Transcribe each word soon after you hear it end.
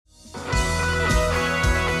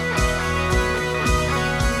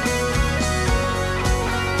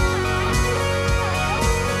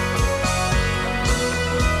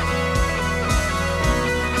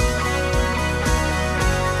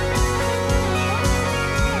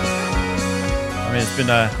I mean, it's been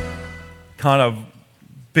a kind of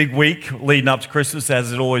big week leading up to Christmas,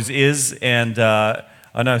 as it always is, and I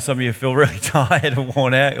know some of you feel really tired and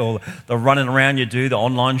worn out, or the running around you do, the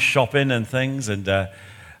online shopping and things, and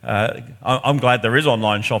I'm glad there is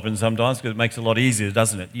online shopping sometimes because it makes it a lot easier,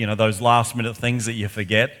 doesn't it? You know, those last-minute things that you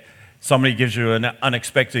forget. Somebody gives you an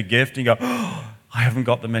unexpected gift, and you go, oh, I haven't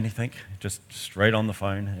got them anything. Just straight on the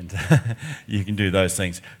phone, and you can do those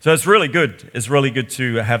things. So it's really good. It's really good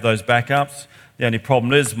to have those backups. The only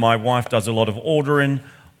problem is my wife does a lot of ordering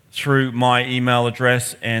through my email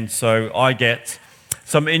address, and so I get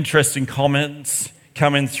some interesting comments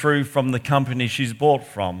coming through from the company she's bought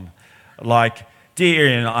from. Like, dear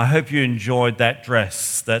Ian, I hope you enjoyed that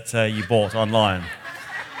dress that you bought online.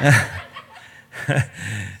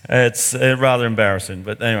 It's rather embarrassing,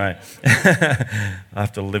 but anyway, I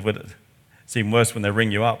have to live with it. It's even worse when they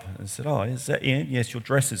ring you up and say, oh, is that Ian? Yes, your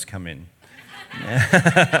dress has come in.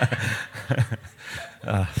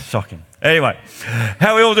 Shocking. Anyway,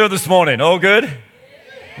 how are we all doing this morning? All good?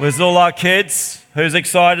 With all our kids? Who's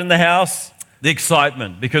excited in the house? The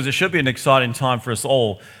excitement, because it should be an exciting time for us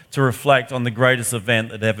all to reflect on the greatest event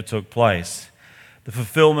that ever took place. The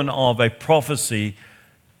fulfillment of a prophecy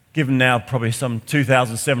given now probably some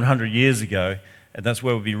 2,700 years ago, and that's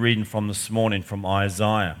where we'll be reading from this morning from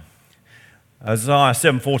Isaiah. Isaiah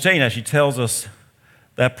 7:14 actually tells us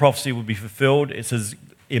that prophecy will be fulfilled. It says,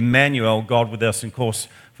 Immanuel, God with us. And of course,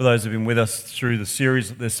 for those who have been with us through the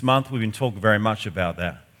series this month, we've been talking very much about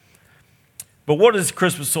that. But what is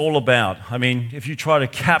Christmas all about? I mean, if you try to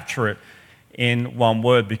capture it in one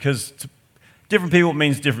word, because to different people it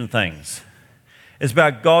means different things. It's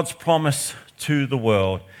about God's promise to the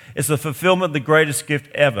world. It's the fulfillment of the greatest gift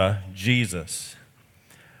ever, Jesus.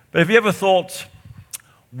 But have you ever thought,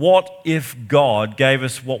 what if God gave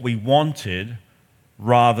us what we wanted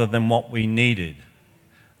rather than what we needed?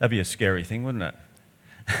 That'd be a scary thing, wouldn't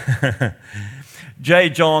it? J.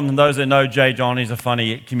 John, and those that know J. John, he's a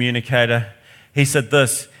funny communicator. He said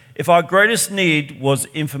this, if our greatest need was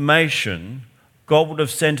information, God would have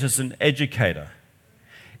sent us an educator.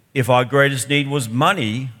 If our greatest need was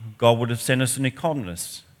money, God would have sent us an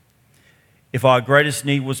economist. If our greatest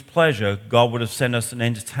need was pleasure, God would have sent us an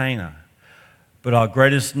entertainer. But our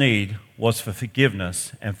greatest need was for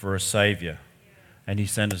forgiveness and for a Savior. And He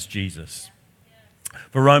sent us Jesus.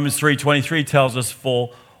 For Romans 3:23 tells us,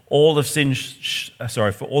 for all have sinned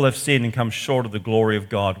and come short of the glory of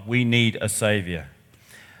God. We need a Savior.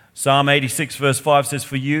 Psalm 86 verse 5 says,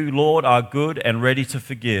 for you, Lord, are good and ready to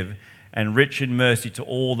forgive and rich in mercy to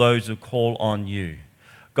all those who call on you.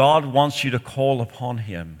 God wants you to call upon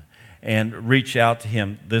Him and reach out to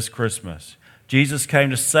Him this Christmas. Jesus came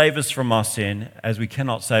to save us from our sin as we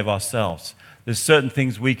cannot save ourselves. There's certain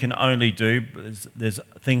things we can only do, but there's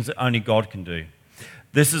things that only God can do.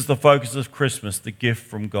 This is the focus of Christmas, the gift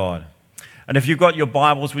from God. And if you've got your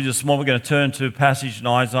Bibles with you this morning, we're going to turn to a passage in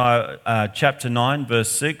Isaiah chapter 9,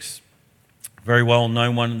 verse 6. Very well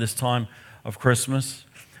known one at this time of Christmas.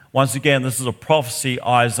 Once again, this is a prophecy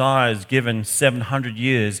Isaiah is given 700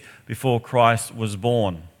 years before Christ was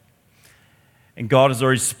born. And God has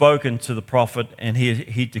already spoken to the prophet, and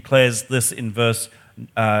he declares this in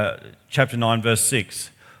chapter 9, verse 6.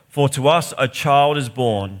 For to us a child is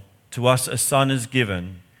born, to us a son is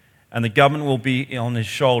given, and the government will be on his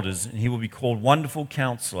shoulders, and he will be called Wonderful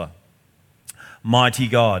Counselor, Mighty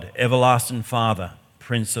God, Everlasting Father,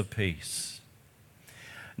 Prince of Peace.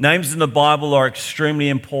 Names in the Bible are extremely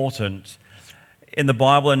important. In the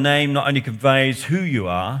Bible, a name not only conveys who you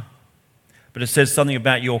are, but it says something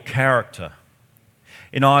about your character.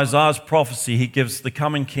 In Isaiah's prophecy, he gives the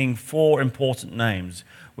coming king 4 important names,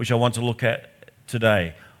 which I want to look at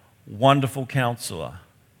today. Wonderful Counselor,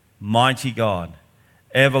 Mighty God,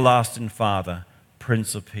 Everlasting Father,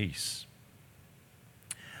 Prince of Peace.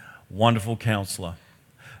 Wonderful Counselor.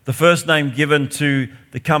 The first name given to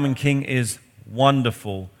the coming king is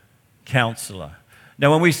Wonderful Counselor.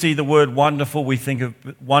 Now, when we see the word wonderful, we think of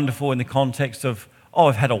wonderful in the context of, oh,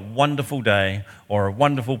 I've had a wonderful day or a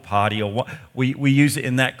wonderful party, or we use it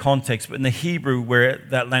in that context. But in the Hebrew, where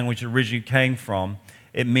that language originally came from,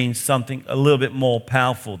 it means something a little bit more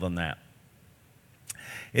powerful than that.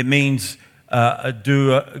 It means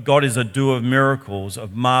God is a doer of miracles,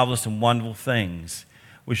 of marvelous and wonderful things,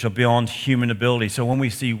 which are beyond human ability. So when we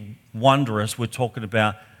see wondrous, we're talking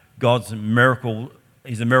about God's miracle.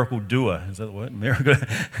 He's a miracle doer. Is that the word? Miracle.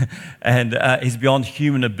 And he's beyond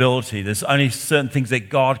human ability. There's only certain things that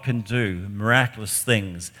God can do, miraculous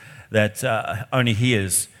things that only He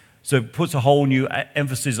is. So it puts a whole new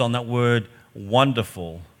emphasis on that word,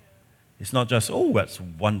 wonderful. It's not just, oh, that's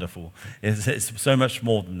wonderful. It's so much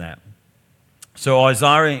more than that. So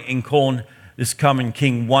Isaiah, in calling this coming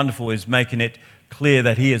King, wonderful, is making it clear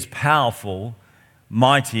that he is powerful,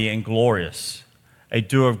 mighty, and glorious, a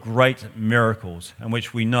doer of great miracles, in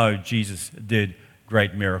which we know Jesus did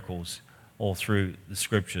great miracles all through the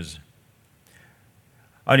scriptures.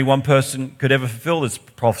 Only one person could ever fulfill this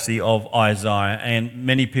prophecy of Isaiah, and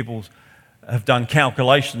many people have done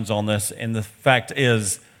calculations on this, and the fact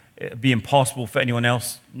is it'd be impossible for anyone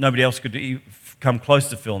else. Nobody else could come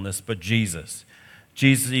close to filling this but Jesus.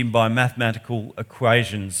 Jesus, even by mathematical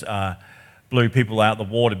equations, blew people out of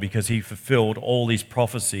the water because he fulfilled all these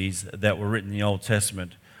prophecies that were written in the Old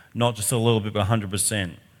Testament, not just a little bit, but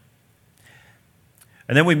 100%.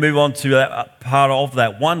 And then we move on to that part of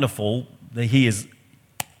that wonderful, that he is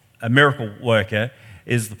a miracle worker,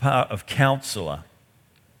 is the part of counselor.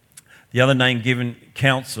 The other name given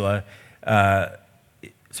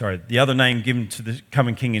to the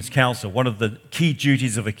coming king is counselor. One of the key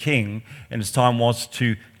duties of a king in his time was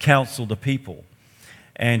to counsel the people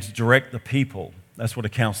and to direct the people. That's what a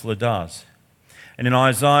counselor does. And in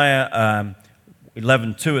Isaiah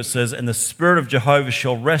 11:2 it says, "And the Spirit of Jehovah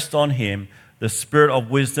shall rest on him, the Spirit of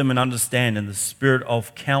wisdom and understanding, the Spirit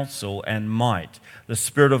of counsel and might, the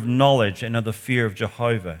Spirit of knowledge and of the fear of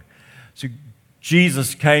Jehovah." So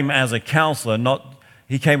Jesus came as a counselor,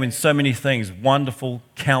 he came in so many things, wonderful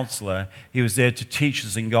counselor. He was there to teach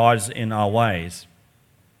us and guide us in our ways.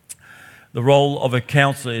 The role of a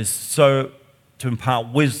counselor is to impart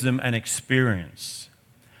wisdom and experience.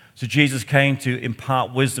 So Jesus came to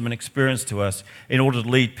impart wisdom and experience to us in order to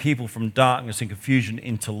lead people from darkness and confusion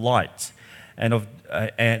into light and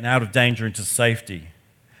out of danger into safety.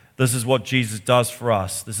 This is what Jesus does for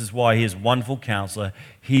us. This is why he is a wonderful counselor.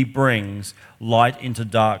 He brings light into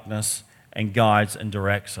darkness and guides and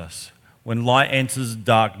directs us. When light enters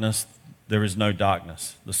darkness, there is no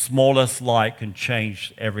darkness. The smallest light can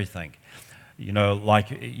change everything.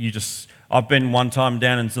 I've been one time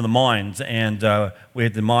down into the mines, and we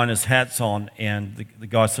had the miners' hats on, and the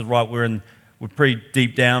guy said, right, we're pretty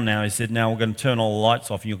deep down now. He said, now we're going to turn all the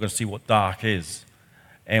lights off, and you're going to see what dark is.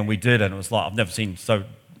 And we did, and it was like, I've never seen so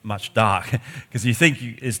much dark, because you think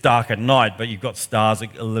it's dark at night, but you've got stars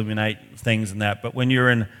that illuminate things and that. But when you're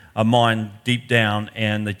in a mine deep down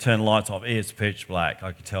and they turn the lights off, it's pitch black,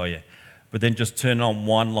 I can tell you. But then just turn on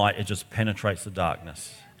one light, it just penetrates the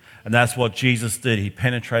darkness. And that's what Jesus did. He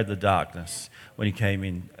penetrated the darkness when he came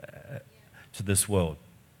in to this world.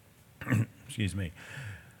 Excuse me.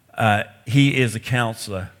 He is a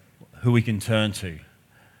counselor who we can turn to.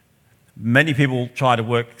 Many people try to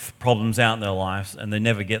work problems out in their lives and they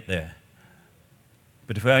never get there.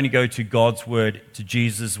 But if we only go to God's word, to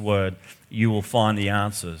Jesus' word, you will find the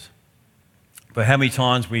answers. But how many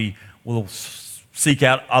times we will seek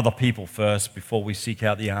out other people first before we seek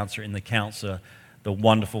out the answer in the counselor, the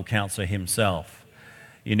wonderful counselor himself.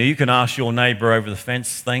 You can ask your neighbor over the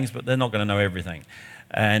fence things, but they're not going to know everything.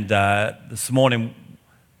 And this morning,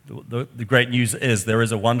 the great news is there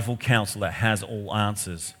is a wonderful counselor that has all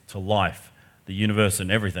answers to life, the universe,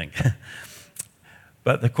 and everything.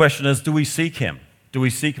 But the question is, do we seek him? Do we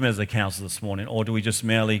seek him as a counselor this morning, or do we just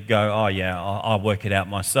merely go, oh yeah, I'll work it out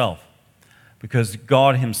myself? Because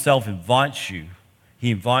God himself invites you.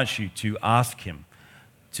 He invites you to ask him,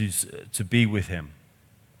 to be with him.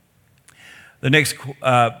 The next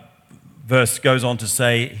verse goes on to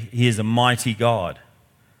say, he is a mighty God.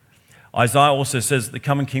 Isaiah also says the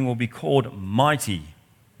coming king will be called mighty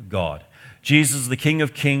God. Jesus is the King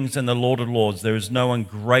of kings and the Lord of lords. There is no one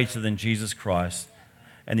greater than Jesus Christ.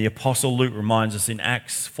 And the Apostle Luke reminds us in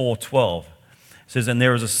Acts 4:12. It says, and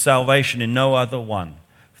there is a salvation in no other one.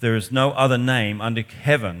 For there is no other name under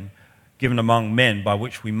heaven given among men by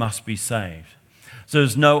which we must be saved. So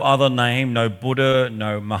there's no other name, no Buddha,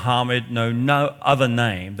 no Muhammad, no other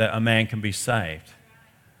name that a man can be saved.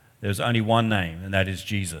 There's only one name, and that is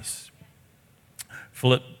Jesus.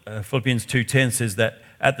 Philippians 2:10 says that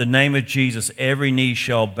at the name of Jesus, every knee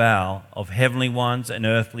shall bow, of heavenly ones and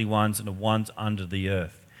earthly ones and of ones under the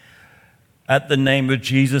earth. At the name of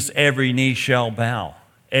Jesus, every knee shall bow.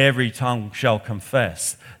 Every tongue shall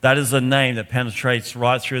confess. That is a name that penetrates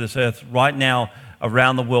right through this earth. Right now,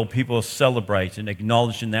 around the world, people are celebrating,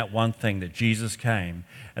 acknowledging that one thing, that Jesus came,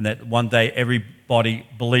 and that one day everybody,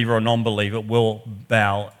 believer or non-believer, will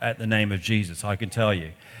bow at the name of Jesus. I can tell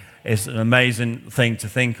you. It's an amazing thing to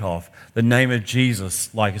think of. The name of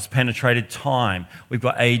Jesus, like, has penetrated time. We've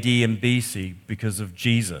got AD and BC because of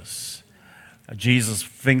Jesus. Jesus'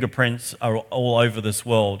 fingerprints are all over this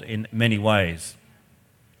world in many ways.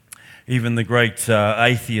 Even the great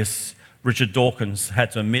atheist Richard Dawkins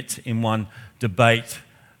had to admit in one debate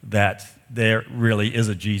that there really is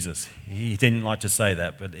a Jesus. He didn't like to say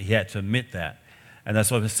that, but he had to admit that. And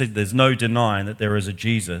that's why I said there's no denying that there is a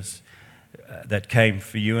Jesus that came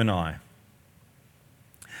for you and I.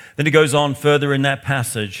 Then it goes on further in that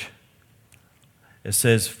passage. It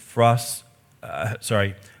says,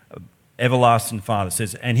 everlasting Father. It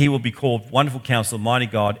says, and he will be called Wonderful Counselor, Mighty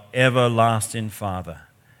God, Everlasting Father.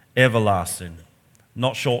 Everlasting.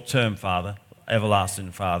 Not short-term Father,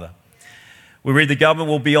 everlasting Father. We read the government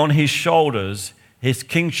will be on his shoulders. His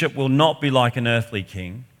kingship will not be like an earthly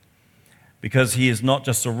king, because he is not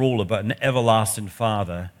just a ruler, but an everlasting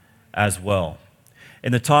Father as well.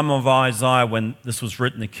 In the time of Isaiah, when this was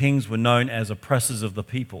written, the kings were known as oppressors of the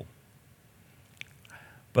people.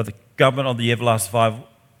 But the government of the everlasting Father,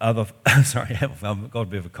 I've got a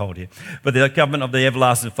bit of a cold here. But the government of the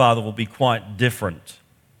everlasting Father will be quite different.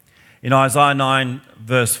 In Isaiah 9,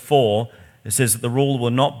 verse 4, it says that the ruler will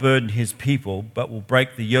not burden his people, but will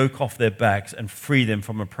break the yoke off their backs and free them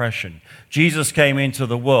from oppression. Jesus came into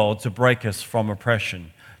the world to break us from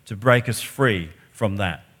oppression, to break us free from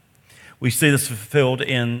that. We see this fulfilled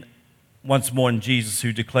once more in Jesus,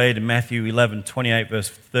 who declared in Matthew 11, 28, verse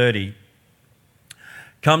 30,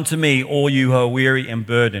 come to me, all you who are weary and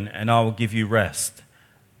burdened, and I will give you rest.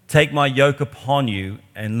 Take my yoke upon you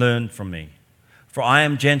and learn from me. For I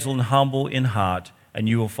am gentle and humble in heart, and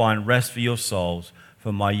you will find rest for your souls.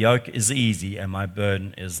 For my yoke is easy and my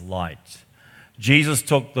burden is light. Jesus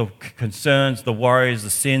took the concerns, the worries, the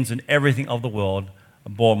sins, and everything of the world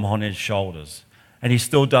and bore them on his shoulders. And he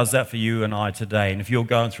still does that for you and I today. And if you're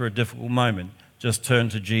going through a difficult moment, just turn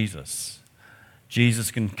to Jesus.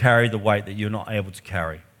 Jesus can carry the weight that you're not able to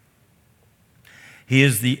carry. He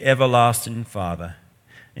is the everlasting Father.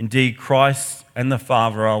 Indeed, Christ and the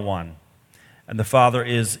Father are one. And the Father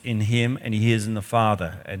is in him, and he is in the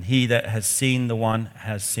Father. And he that has seen the one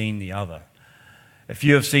has seen the other. If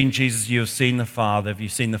you have seen Jesus, you have seen the Father. If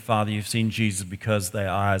you've seen the Father, you've seen Jesus, because they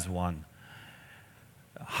are as one.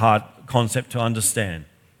 Hard concept to understand.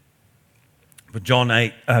 But John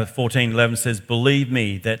 14:11 says, believe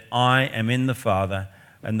me that I am in the Father,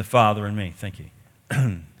 and the Father in me. Thank you.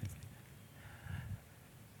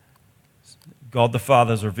 God the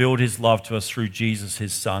Father has revealed his love to us through Jesus,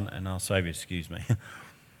 his Son, and our Savior. Excuse me.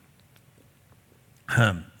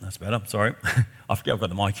 That's better. Sorry. I forget I've got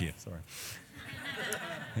the mic here. Sorry.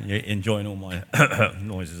 You're enjoying all my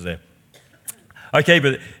noises there. Okay,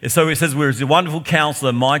 but so it says, we're the wonderful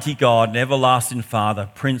counselor, mighty God, and everlasting Father,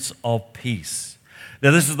 Prince of Peace.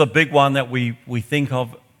 Now, this is the big one that we think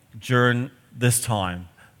of during this time,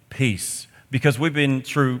 peace, because we've been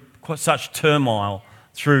through such turmoil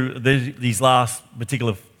through these last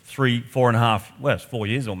particular 4.5, it's 4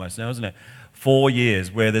 years almost now, isn't it? 4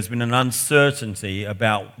 years where there's been an uncertainty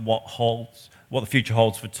about what the future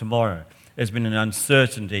holds for tomorrow. There's been an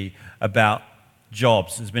uncertainty about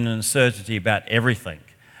jobs. There's been an uncertainty about everything.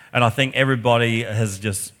 And I think everybody has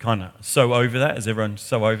just kind of so over that. Is everyone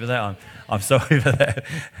so over that? I'm so over that.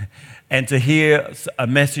 And to hear a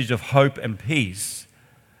message of hope and peace,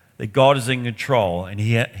 that God is in control, and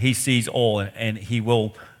he sees all, and he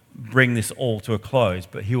will bring this all to a close,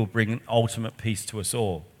 but he will bring ultimate peace to us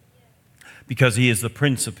all, because he is the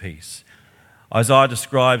Prince of Peace. Isaiah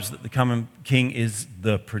describes that the coming king is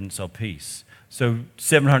the Prince of Peace. So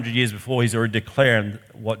 700 years before, he's already declared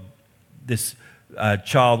what this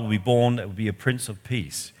child will be born, that will be a Prince of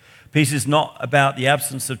Peace. Peace is not about the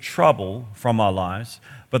absence of trouble from our lives,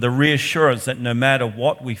 but the reassurance that no matter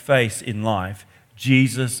what we face in life,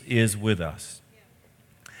 Jesus is with us.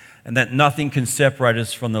 And that nothing can separate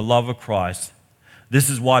us from the love of Christ. This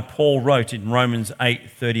is why Paul wrote in Romans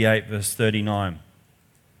 8:38, verse 39.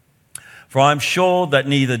 For I am sure that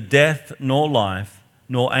neither death nor life,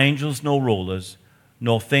 nor angels nor rulers,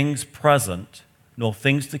 nor things present, nor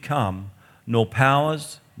things to come, nor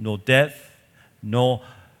powers, nor death, nor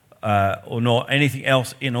anything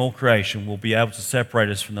else in all creation will be able to separate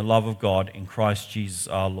us from the love of God in Christ Jesus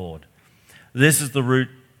our Lord. This is the root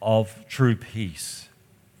of true peace.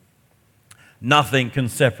 Nothing can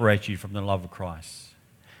separate you from the love of Christ.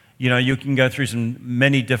 You know, you can go through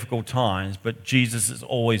many difficult times, but Jesus is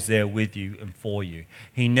always there with you and for you.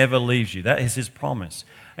 He never leaves you. That is his promise.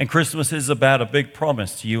 And Christmas is about a big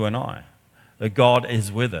promise to you and I, that God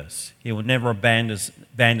is with us. He will never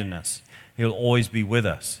abandon us. He'll always be with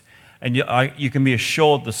us. And you can be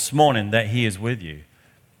assured this morning that he is with you.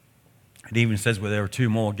 It even says, where there are two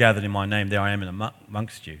more gathered in my name, there I am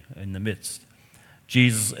amongst you, in the midst.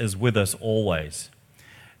 Jesus is with us always.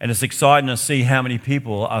 And it's exciting to see how many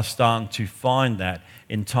people are starting to find that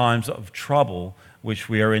in times of trouble, which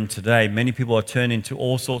we are in today. Many people are turning to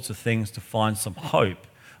all sorts of things to find some hope,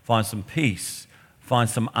 find some peace, find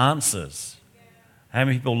some answers. How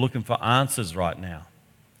many people are looking for answers right now?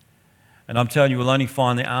 And I'm telling you, we'll only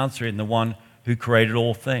find the answer in the one who created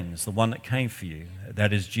all things, the one that came for you.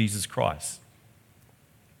 That is Jesus Christ.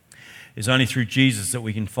 It's only through Jesus that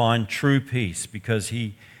we can find true peace, because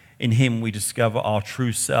in him we discover our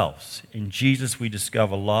true selves. In Jesus we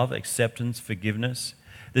discover love, acceptance, forgiveness.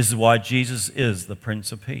 This is why Jesus is the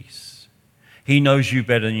Prince of Peace. He knows you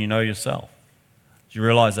better than you know yourself. Did you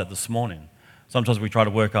realize that this morning? Sometimes we try to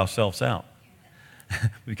work ourselves out.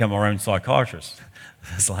 We become our own psychiatrist.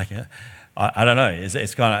 It's like, I don't know.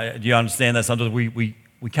 It's kind of, do you understand that? Sometimes we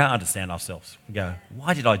can't understand ourselves. We go,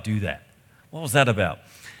 why did I do that? What was that about?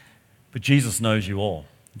 But Jesus knows you all.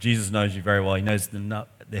 Jesus knows you very well. He knows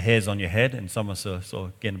the hairs on your head, and some of us are sort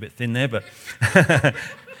of getting a bit thin there, but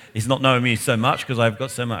he's not knowing me so much because I've got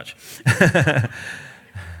so much. But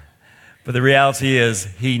the reality is,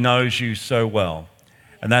 he knows you so well.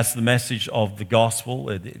 And that's the message of the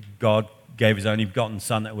gospel. God gave his only begotten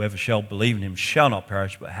Son, that whoever shall believe in him shall not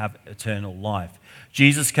perish but have eternal life.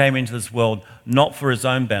 Jesus came into this world not for his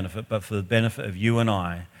own benefit, but for the benefit of you and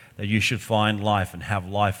I, that you should find life and have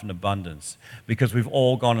life in abundance. Because we've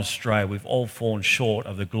all gone astray. We've all fallen short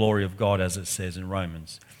of the glory of God, as it says in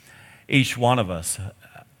Romans. Each one of us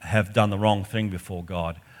have done the wrong thing before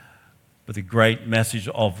God. But the great message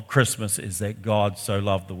of Christmas is that God so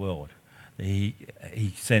loved the world. He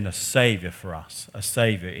sent a Savior for us, a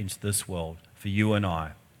Savior into this world for you and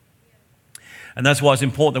I. And that's why it's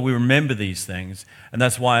important that we remember these things. And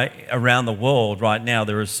that's why around the world right now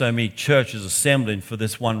there are so many churches assembling for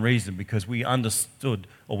this one reason, because we understand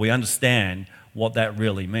what that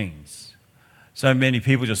really means. So many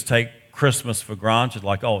people just take Christmas for granted,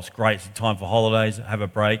 like, oh, it's great, it's time for holidays, have a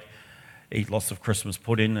break, eat lots of Christmas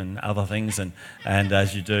pudding and other things. And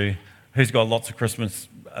as you do, who's got lots of Christmas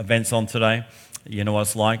events on today? You know what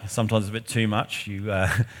it's like. Sometimes it's a bit too much.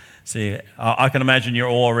 See, I can imagine you're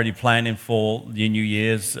already planning for the New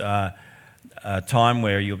Year's time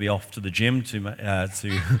where you'll be off to the gym to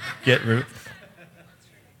get.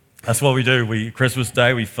 That's what we do. Christmas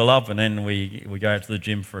Day we fill up, and then we go out to the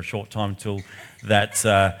gym for a short time till that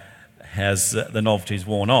has the novelty's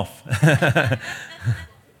worn off.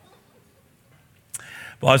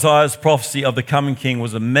 But Isaiah's prophecy of the coming king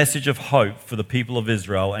was a message of hope for the people of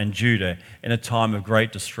Israel and Judah in a time of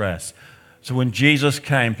great distress. So when Jesus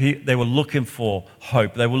came, they were looking for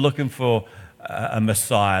hope. They were looking for a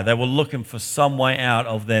Messiah. They were looking for some way out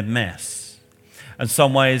of their mess. And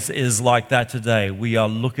some ways is like that today. We are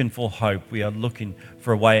looking for hope. We are looking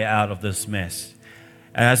for a way out of this mess.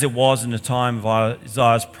 And as it was in the time of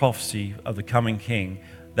Isaiah's prophecy of the coming king,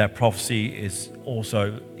 that prophecy is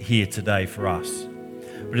also here today for us.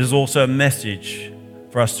 But it is also a message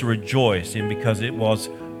for us to rejoice in, because it was,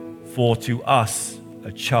 for to us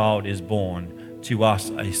a child is born, to us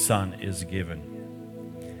a son is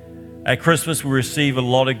given. At Christmas, we receive a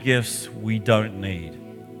lot of gifts we don't need.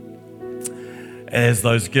 There's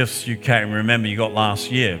those gifts you can't remember you got last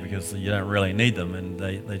year because you don't really need them, and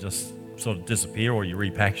they just sort of disappear, or you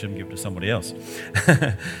repackage them and give it to somebody else.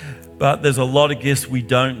 But there's a lot of gifts we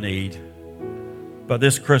don't need. But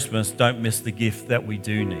this Christmas, don't miss the gift that we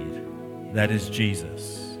do need. That is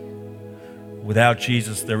Jesus. Without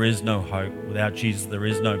Jesus, there is no hope. Without Jesus, there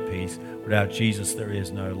is no peace. Without Jesus, there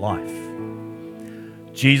is no life.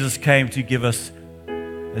 Jesus came to give us,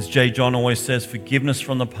 as J. John always says, forgiveness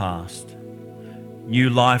from the past, new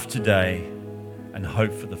life today, and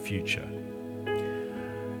hope for the future.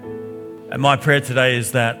 And my prayer today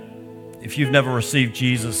is that if you've never received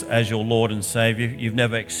Jesus as your Lord and Savior, you've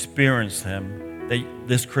never experienced him, that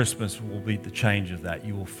this Christmas will be the change of that.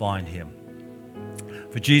 You will find him.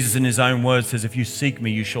 For Jesus in his own words says, if you seek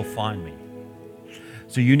me, you shall find me.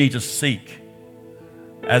 So you need to seek.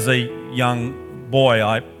 As a young boy,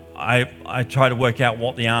 I tried to work out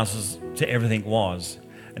what the answers to everything was.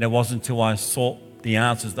 And it wasn't until I sought the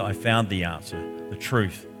answers that I found the answer, the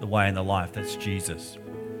truth, the way, and the life. That's Jesus.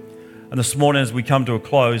 And this morning, as we come to a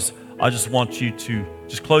close, I just want you to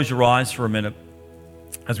just close your eyes for a minute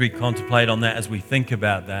as we contemplate on that, as we think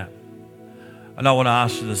about that. And I want to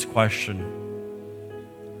ask you this question.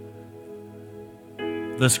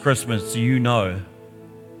 This Christmas, do you know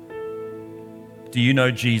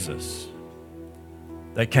Jesus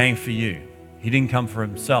that came for you? He didn't come for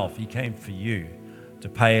himself. He came for you to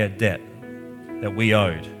pay a debt that we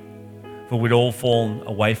owed. For we'd all fallen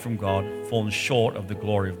away from God, fallen short of the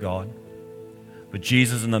glory of God. But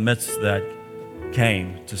Jesus, in the midst of that,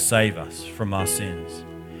 came to save us from our sins.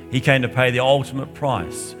 He came to pay the ultimate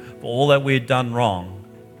price for all that we had done wrong.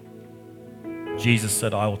 Jesus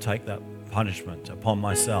said, I will take that punishment upon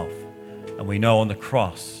myself. And we know on the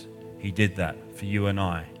cross, he did that for you and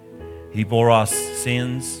I. He bore our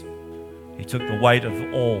sins. He took the weight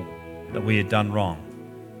of all that we had done wrong,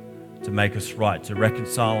 to make us right, to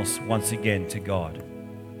reconcile us once again to God.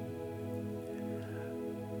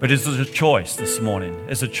 But it's a choice this morning.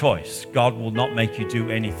 It's a choice. God will not make you do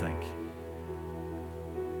anything.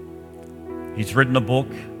 He's written a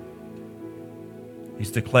book. He's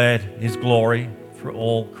declared His glory for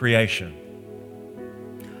all creation.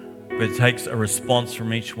 But it takes a response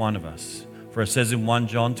from each one of us. For it says in 1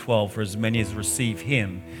 John 12, for as many as receive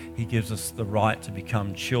Him, He gives us the right to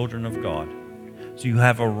become children of God. So you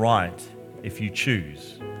have a right if you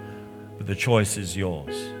choose, but the choice is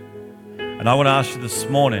yours. And I want to ask you this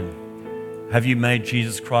morning, have you made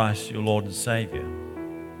Jesus Christ your Lord and Savior?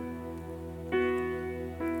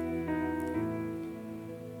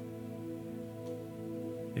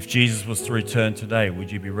 If Jesus was to return today,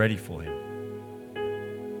 would you be ready for Him?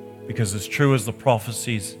 Because as true as the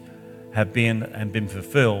prophecies have been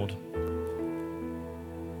fulfilled,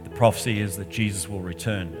 the prophecy is that Jesus will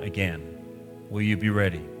return again. Will you be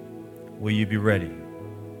ready? Will you be ready?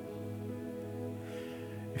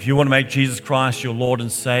 If you want to make Jesus Christ your Lord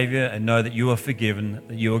and Savior and know that you are forgiven,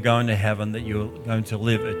 that you are going to heaven, that you are going to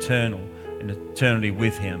live in eternity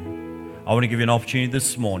with Him, I want to give you an opportunity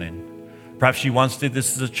this morning. Perhaps you once did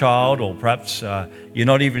this as a child, or perhaps you're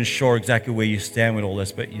not even sure exactly where you stand with all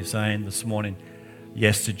this, but you're saying this morning,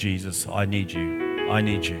 yes to Jesus, I need you. I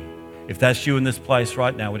need you. If that's you in this place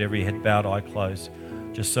right now with every head bowed, eye closed,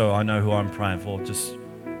 just so I know who I'm praying for, just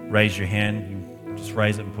raise your hand. You just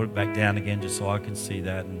raise it and put it back down again just so I can see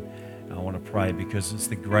that. And I want to pray because it's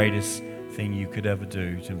the greatest thing you could ever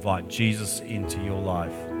do to invite Jesus into your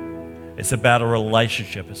life. It's about a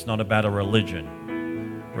relationship. It's not about a religion.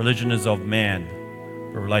 Religion is of man.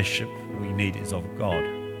 The relationship we need is of God.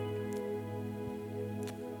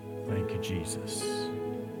 Thank you, Jesus.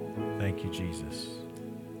 Thank you, Jesus.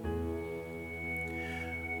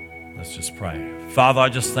 Let's just pray. Father, I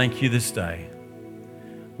just thank you this day.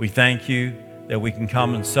 We thank you that we can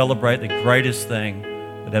come and celebrate the greatest thing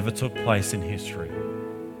that ever took place in history.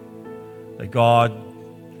 That God,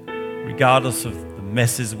 regardless of the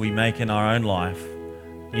messes we make in our own life,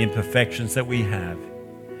 the imperfections that we have,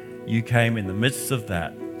 you came in the midst of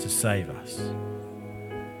that to save us.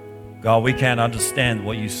 God, we can't understand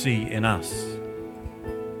what you see in us.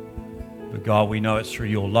 But God, we know it's through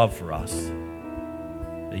your love for us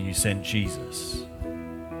that you sent Jesus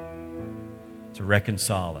to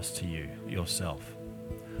reconcile us to you, yourself.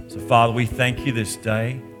 So Father, we thank you this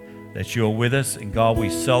day that you're with us. And God, we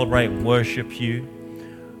celebrate and worship you.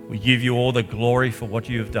 We give you all the glory for what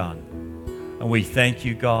you have done. And we thank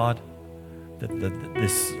you, God, that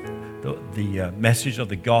the message of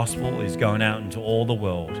the gospel is going out into all the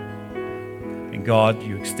world. And God,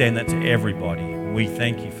 you extend that to everybody. And we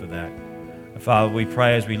thank you for that. And Father, we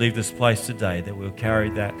pray as we leave this place today that we'll carry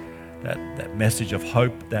that message of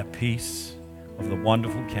hope, that peace of the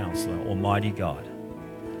wonderful counselor, Almighty God.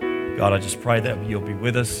 God, I just pray that you'll be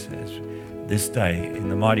with us this day in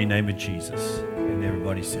the mighty name of Jesus. And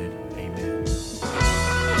everybody said,